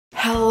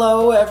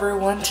Hello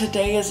everyone,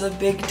 today is a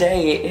big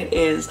day. It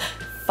is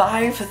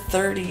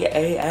 5:30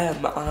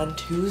 a.m. on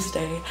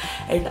Tuesday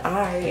and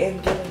I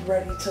am getting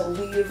ready to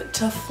leave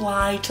to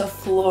fly to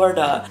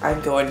Florida.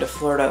 I'm going to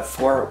Florida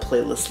for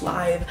Playlist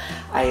Live.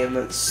 I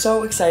am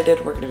so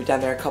excited. We're going to be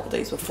down there a couple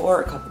days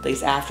before, a couple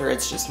days after.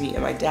 It's just me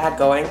and my dad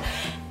going,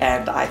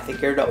 and I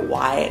figured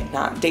why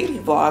not daily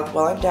vlog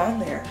while I'm down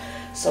there.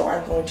 So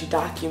I'm going to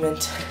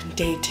document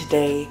day to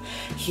day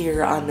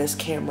here on this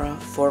camera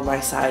for my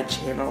side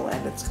channel,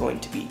 and it's going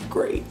to be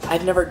great.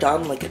 I've never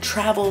done like a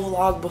travel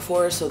vlog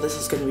before, so this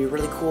is going to be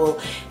really cool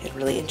and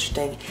really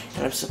interesting,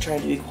 and I'm still trying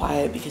to be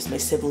quiet because my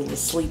sibling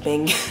is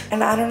sleeping.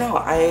 And I don't know,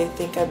 I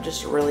think I'm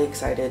just really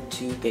excited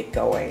to get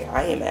going.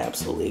 I am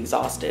absolutely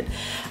exhausted.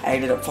 I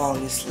ended up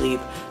falling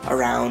asleep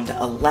around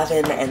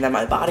 11, and then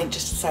my body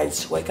just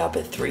decides to wake up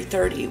at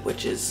 3:30,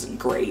 which is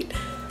great.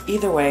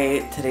 Either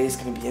way, today's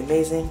gonna be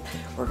amazing.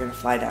 We're gonna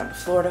fly down to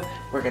Florida.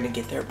 We're gonna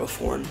get there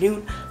before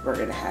noon. We're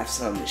gonna have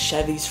some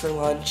Chevys for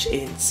lunch.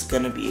 It's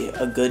gonna be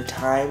a good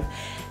time,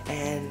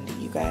 and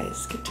you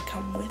guys get to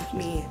come with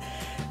me.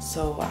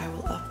 So I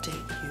will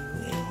update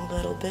you in a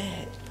little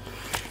bit.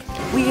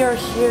 We are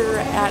here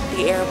at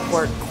the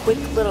airport. Quick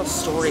little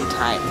story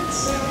time.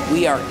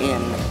 We are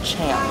in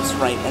Champs,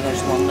 right? And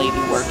there's one lady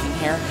working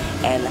here,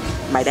 and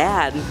my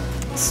dad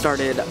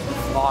started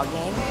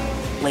vlogging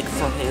like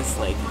for his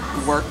like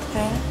work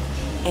thing,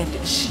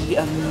 and she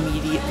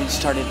immediately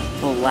started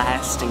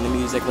blasting the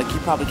music. Like, you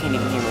probably can't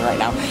even hear me right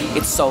now.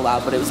 It's so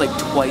loud, but it was like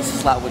twice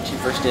as loud when she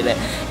first did it,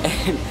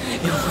 and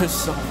it was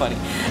so funny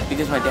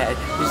because my dad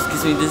just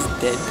gives me this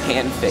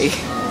deadpan face.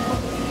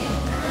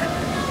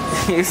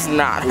 He's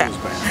not happy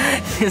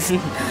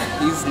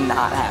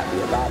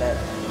about it.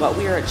 But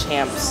we are at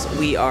Champs.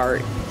 We are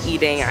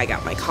eating. I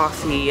got my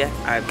coffee.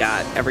 I've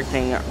got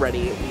everything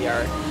ready. We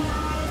are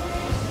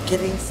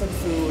getting some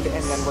food,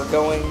 and then we're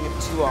going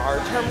to our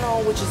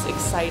terminal, which is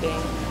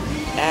exciting,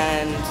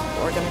 and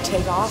we're gonna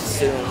take off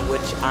soon,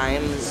 which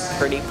I'm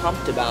pretty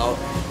pumped about,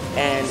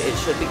 and it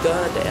should be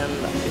good, and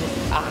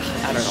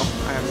I don't know,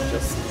 I'm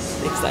just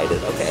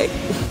excited. Okay.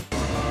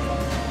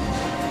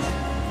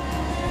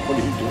 What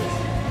are you doing?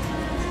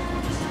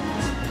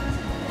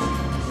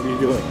 What are you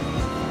doing?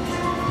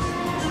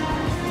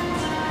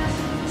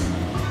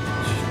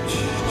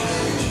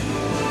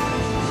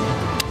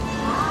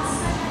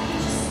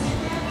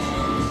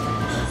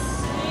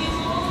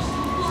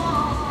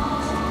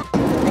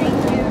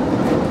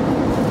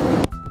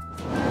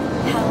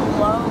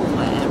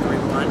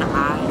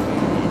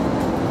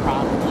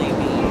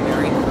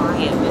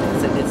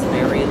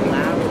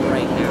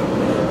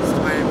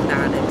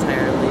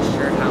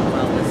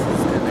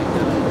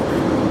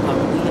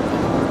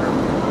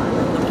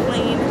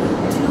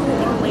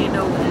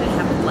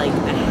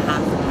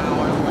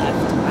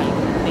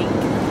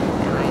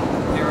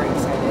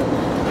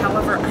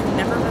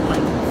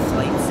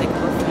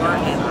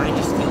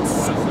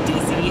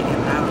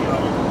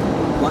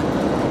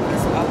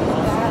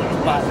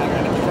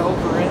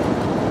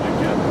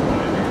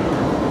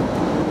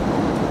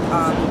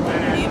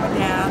 Me and my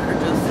dad are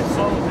just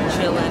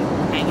chilling,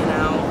 hanging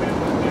out,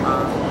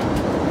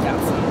 got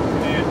some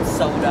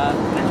soda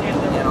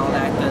and all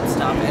that good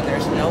stuff, and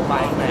there's no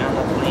Wi-Fi on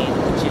the plane,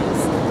 which is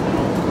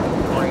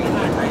great.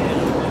 I mean,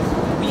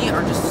 we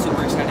are just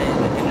super excited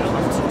and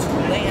pumped to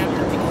land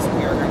because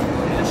we are going to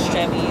go to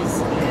Chevy's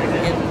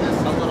in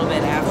a little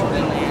bit after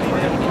we land.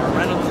 We're going to get a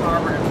rental car,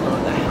 we're going to go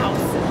to the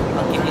house.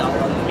 I'll give y'all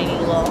a mini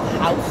little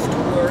house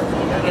tour.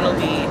 It'll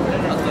be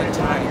a good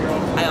time.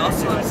 I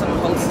also am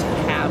supposed to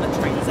have a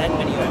Trans Ed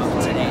video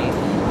up today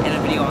and a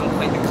video on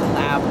Quite the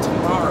Collab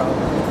tomorrow,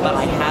 but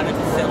I haven't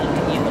filmed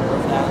either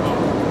of them.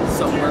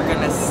 So we're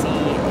gonna see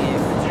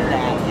if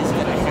that is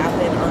gonna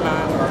happen or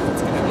not, or if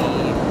it's gonna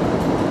be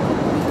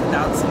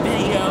without some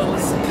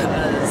videos,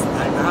 because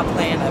I'm not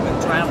playing. I've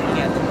been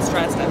traveling, I've been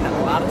stressed, I've had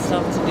a lot of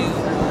stuff to do,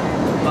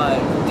 but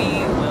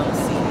we will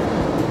see.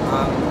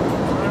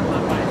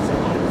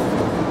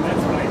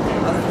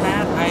 Other than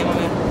that, I'm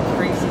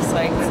crazy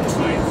psyched to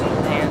land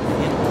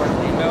in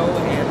Orlando,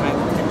 and I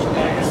will catch you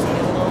guys in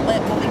a little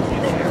bit when we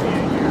get there.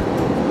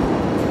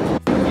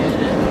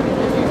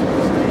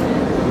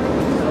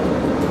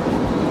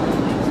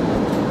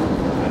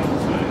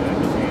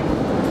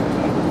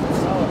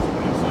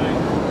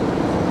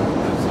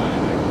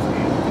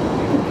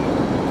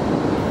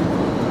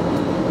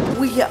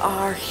 We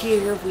are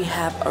here. We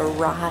have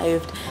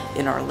arrived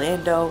in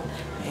Orlando,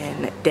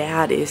 and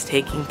Dad is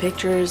taking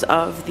pictures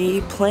of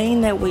the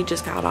plane that we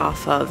just got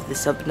off of,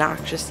 this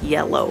obnoxious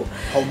yellow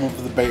Home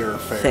of the Bear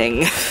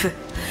thing.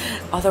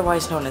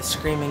 Otherwise known as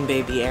Screaming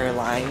Baby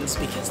Airlines,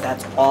 because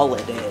that's all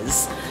it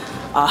is.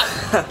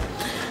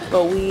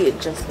 But we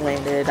just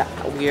landed.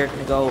 We are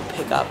gonna go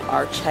pick up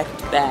our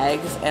checked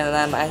bags, and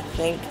then I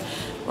think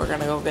we're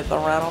gonna go get the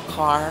rental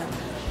car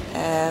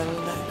and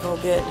go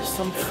get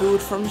some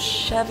food from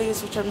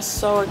Chevy's, which I'm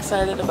so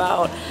excited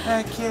about.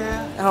 Heck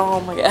yeah. Oh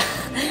my god.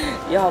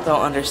 Y'all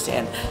don't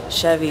understand.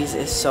 Chevy's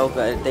is so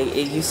good.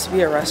 It used to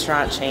be a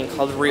restaurant chain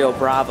called Rio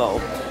Bravo.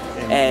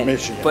 In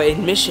Michigan. But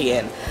in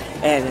Michigan.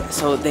 And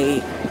so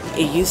it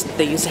used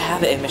they used to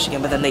have it in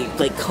Michigan, but then they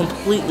like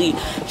completely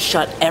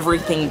shut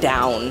everything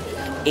down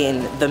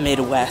in the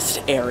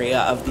Midwest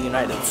area of the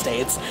United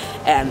States,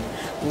 and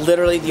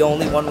literally the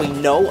only one we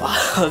know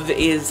of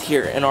is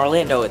here in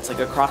Orlando. It's like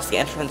across the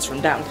entrance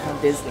from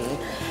downtown Disney,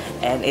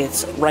 and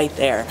it's right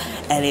there,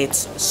 and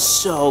it's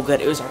so good.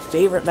 It was our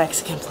favorite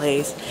Mexican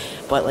place,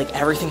 but like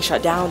everything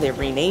shut down. They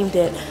renamed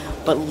it,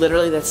 but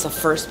literally that's the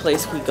first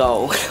place we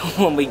go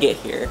when we get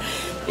here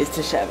is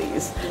to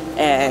Chevy's,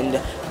 and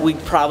we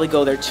probably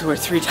go there 2 or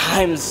 3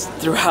 times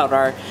throughout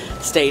our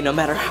stay, no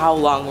matter how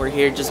long we're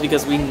here, just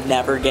because we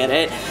never get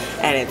it,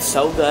 and it's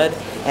so good,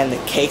 and the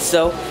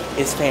queso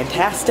is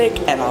fantastic,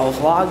 and I'll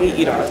vlog it.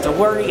 You don't have to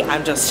worry.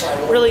 I'm just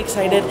really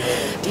excited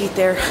to eat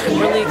there. I'm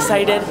really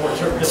excited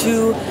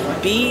to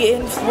be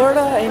in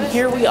Florida, and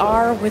here we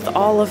are with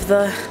all of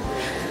the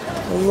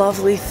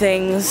lovely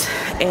things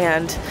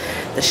and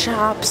the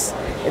shops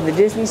and the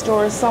Disney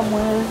store is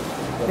somewhere.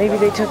 Maybe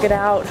they took it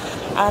out,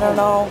 I don't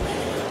know,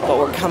 but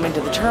we're coming to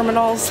the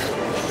terminals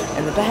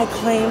and the bag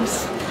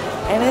claims,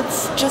 and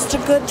it's just a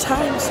good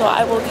time, so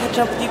I will catch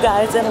up with you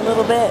guys in a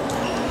little bit.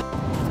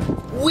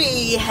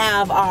 We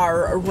have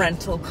our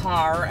rental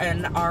car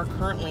and are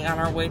currently on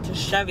our way to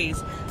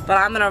Chevy's, but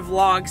I'm gonna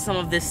vlog some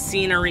of this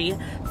scenery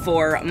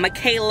for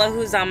Michaela,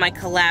 who's on my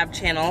collab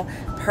channel,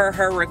 per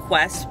her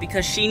request,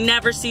 because she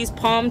never sees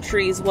palm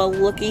trees. Well,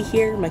 looky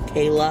here,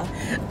 Michaela.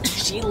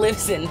 She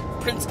lives in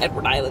Prince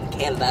Edward Island,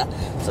 Canada,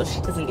 so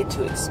she doesn't get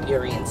to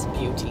experience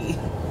beauty.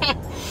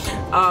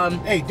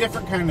 Hey,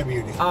 different kind of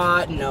beauty.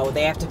 No,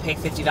 they have to pay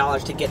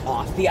 $50 to get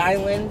off the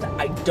island.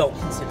 I don't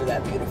consider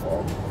that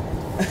beautiful.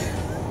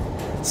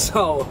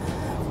 So,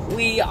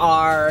 we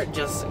are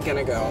just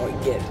gonna go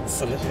get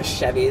some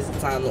Chevy's.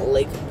 It's on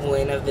Lake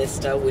Buena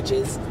Vista, which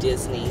is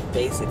Disney,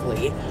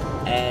 basically,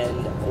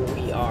 and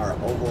we are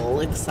a little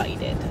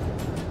excited.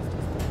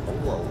 A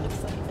little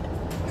excited.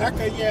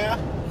 Hecka, yeah.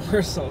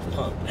 We're so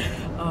pumped.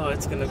 Oh,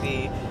 it's gonna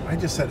be... I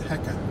just said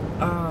hecka.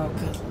 Oh,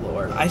 good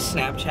lord. I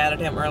Snapchatted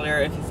him earlier.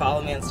 If you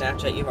follow me on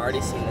Snapchat, you've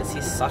already seen this.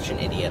 He's such an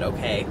idiot,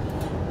 okay?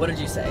 What did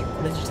you say?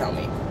 What did you tell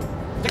me?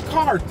 The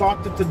car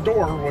thought that the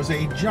door was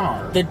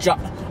ajar.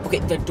 Okay,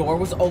 the door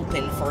was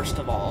open, first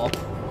of all.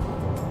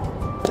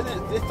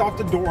 They thought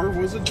the door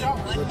was ajar.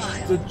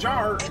 The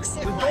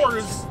door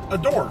is a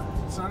door.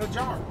 It's not a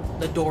jar.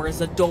 The door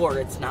is a door.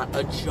 It's not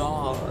a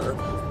jar.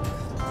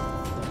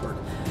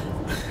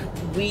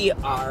 We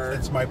are...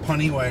 It's my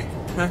punny way.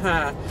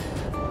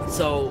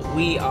 So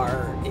we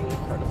are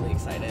incredibly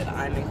excited.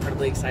 I'm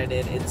incredibly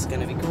excited. It's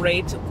gonna be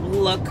great.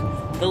 Look,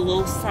 the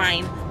little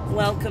sign.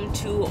 Welcome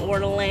to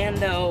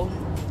Orlando.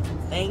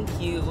 Thank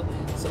you.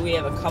 So we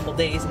have a couple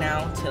days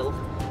now till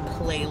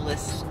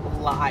playlist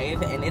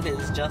live, and it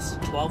is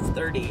just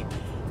 12:30.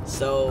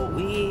 So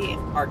we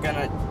are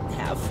gonna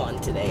have fun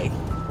today.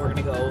 We're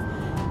gonna go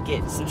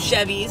get some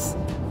Chevys.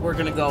 We're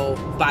gonna go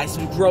buy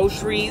some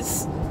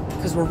groceries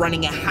because we're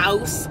running a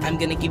house. I'm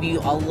gonna give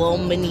you a little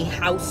mini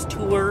house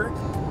tour.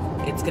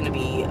 It's gonna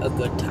be a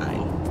good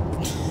time.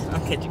 I'll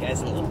catch you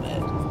guys in a little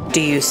bit.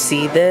 Do you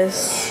see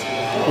this?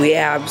 We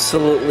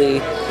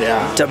absolutely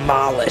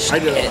demolished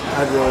it.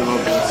 I'd really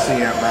love to see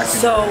it back in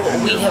So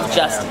we have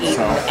just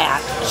eaten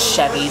at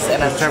Chevy's,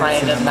 and I'm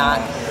trying to not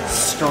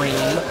stream.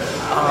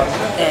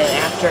 And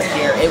after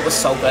here, it was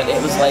so good.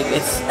 It was like,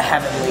 it's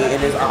heavenly.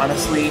 It is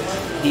honestly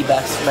the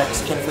best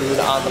Mexican food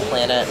on the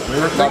planet.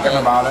 We were thinking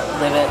about it.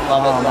 Live it,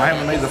 love it, love I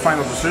haven't made the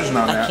final decision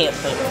on that. I can't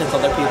think because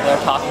other people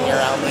are talking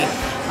around me.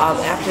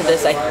 After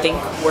this, I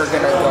think we're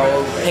gonna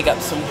go pick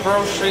up some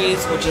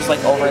groceries, which is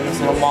like over in this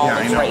little mall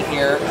that's right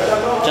here,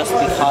 just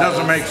because. It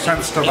doesn't make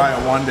sense to buy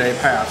a one-day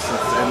pass.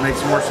 It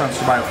makes more sense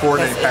to buy a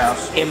 4-day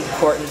pass. It's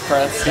important for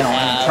us to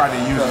have. And try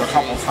to use it a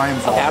couple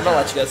times. Okay, I'm gonna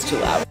let you go. It's too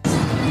loud.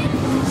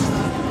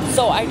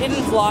 So I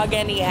didn't vlog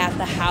any at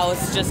the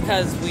house just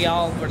because we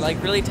all were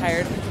like really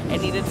tired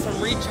and needed some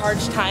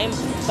recharge time.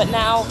 But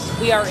now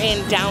we are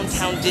in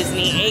downtown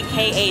Disney,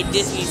 aka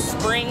Disney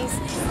Springs.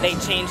 They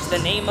changed the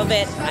name of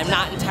it. I'm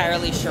not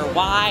entirely sure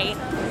why,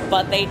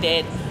 but they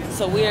did.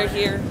 So we are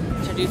here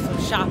to do some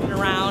shopping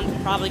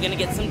around. Probably gonna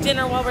get some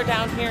dinner while we're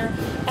down here.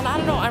 And I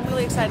don't know, I'm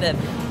really excited.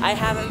 I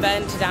haven't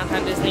been to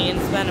downtown Disney and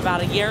it's been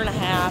about a year and a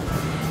half.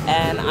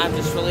 And I'm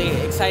just really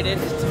excited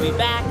to be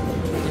back,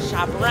 to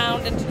shop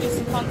around, and to do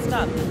some fun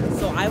stuff.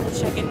 So I will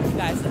check in with you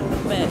guys in a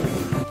little bit.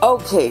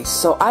 Okay,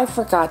 so I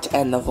forgot to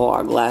end the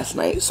vlog last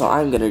night, so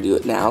I'm gonna do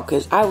it now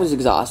because I was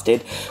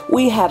exhausted.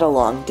 We had a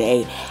long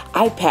day.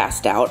 I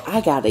passed out. I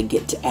gotta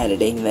get to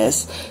editing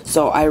this.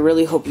 So I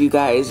really hope you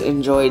guys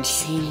enjoyed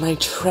seeing my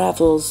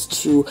travels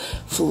to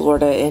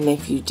Florida, and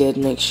if you did,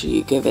 make sure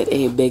you give it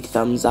a big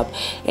thumbs up.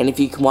 And if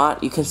you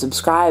want, you can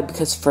subscribe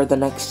because for the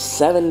next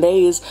 7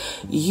 days,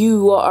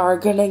 you are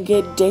gonna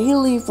get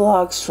daily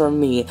vlogs from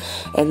me.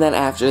 And then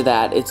after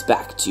that, it's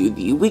back to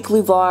the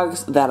weekly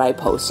vlogs that I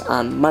post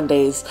on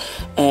Mondays.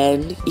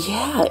 And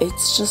yeah,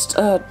 it's just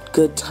a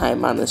good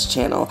time on this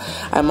channel.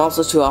 I'm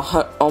also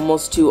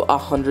almost to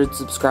 100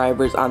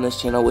 subscribers on this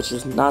channel, which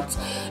is nuts,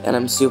 and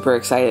I'm super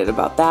excited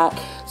about that.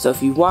 So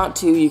if you want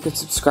to, you can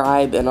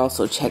subscribe and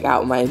also check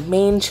out my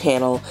main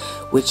channel,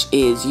 which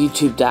is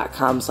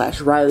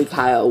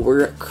youtube.com/rileykyle.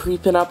 We're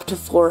creeping up to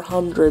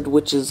 400,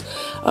 which is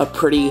a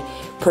pretty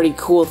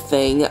cool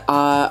thing.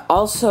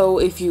 Also,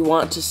 if you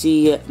want to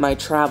see my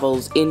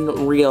travels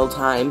in real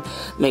time,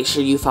 make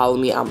sure you follow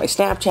me on my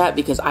Snapchat,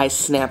 because I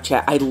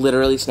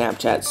literally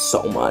Snapchat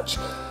so much.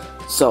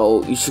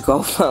 So you should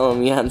go follow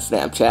me on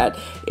Snapchat.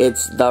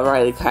 It's the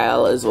Riley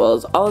Kyle, as well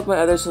as all of my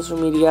other social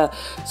media.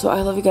 So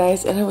I love you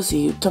guys, and I will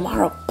see you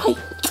tomorrow. Bye!